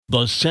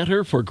The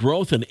Center for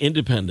Growth and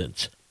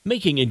Independence,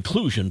 making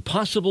inclusion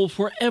possible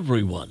for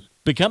everyone.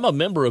 Become a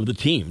member of the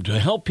team to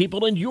help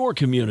people in your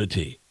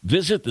community.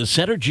 Visit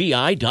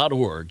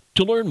thecentergi.org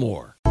to learn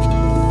more.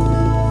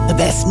 The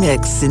best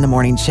mix in the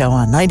morning show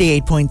on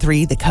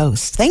 98.3 The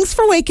Coast. Thanks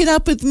for waking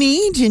up with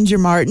me, Ginger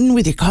Martin,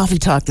 with your coffee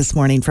talk this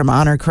morning from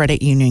Honor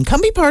Credit Union. Come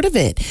be part of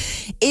it.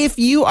 If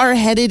you are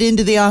headed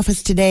into the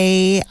office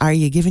today, are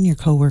you giving your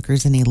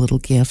coworkers any little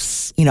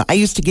gifts? You know, I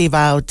used to give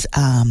out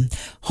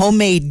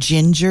homemade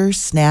ginger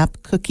snap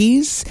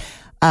cookies.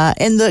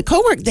 And the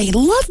coworker, they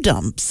loved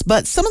them.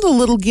 But some of the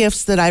little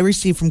gifts that I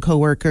received from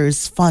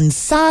coworkers, fun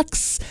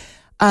socks,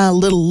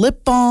 little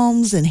lip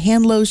balms and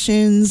hand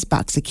lotions,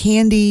 box of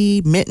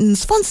candy,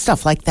 mittens, fun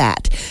stuff like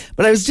that.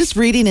 But I was just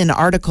reading an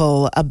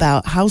article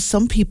about how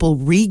some people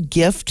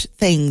re-gift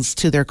things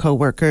to their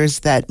coworkers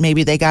that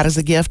maybe they got as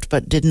a gift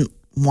but didn't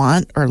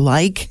want or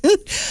like.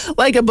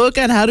 Like a book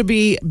on how to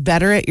be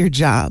better at your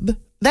job.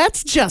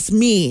 That's just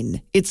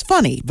mean. It's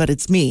funny, but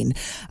it's mean.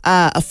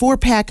 A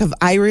 4-pack of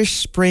Irish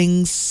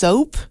Spring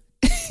soap.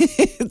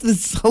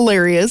 It's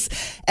hilarious.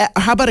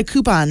 How about a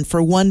coupon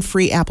for 1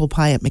 free apple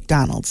pie at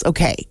McDonald's?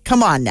 Okay,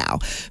 come on now.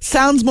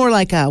 Sounds more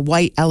like a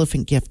white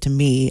elephant gift to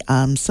me.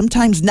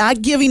 Sometimes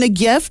not giving a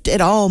gift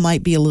at all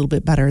might be a little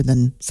bit better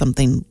than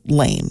something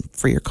lame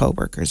for your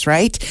coworkers,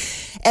 right?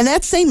 And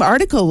that same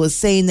article was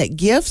saying that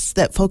gifts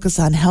that focus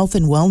on health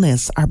and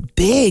wellness are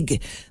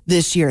big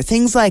this year.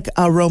 Things like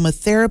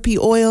aromatherapy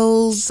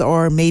oils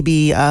or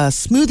maybe a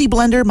smoothie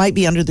blender might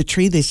be under the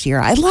tree this year.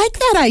 I like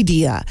that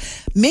idea.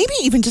 Maybe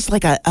even just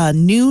like a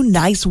new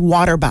nice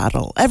water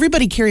bottle.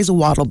 Everybody carries a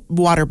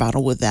water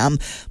bottle with them.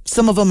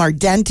 Some of them are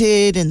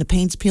dented and the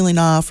paint's peeling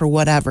off or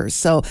whatever.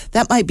 So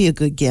that might be a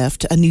good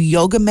gift. A new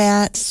yoga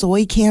mat,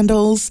 soy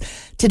candles.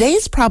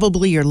 Today's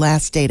probably your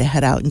last day to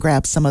head out and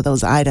grab some of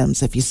those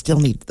items if you still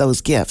need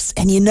those gifts.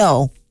 And you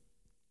know,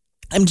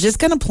 I'm just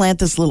going to plant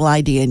this little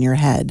idea in your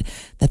head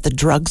that the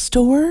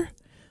drugstore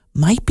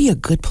might be a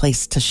good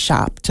place to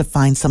shop to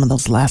find some of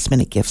those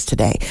last-minute gifts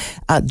today.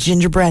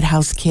 Gingerbread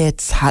house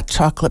kits, hot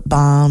chocolate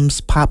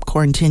bombs,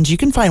 popcorn tins. You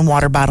can find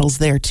water bottles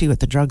there, too, at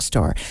the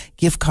drugstore.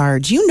 Gift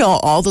cards. You know,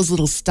 all those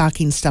little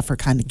stocking stuffer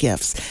kind of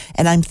gifts.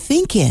 And I'm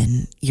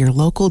thinking your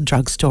local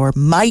drugstore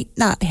might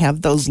not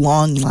have those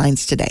long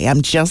lines today.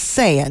 I'm just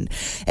saying.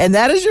 And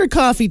that is your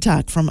coffee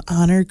talk from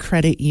Honor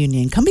Credit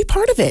Union. Come be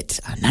part of it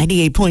on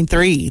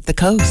 98.3 The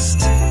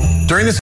Coast. During this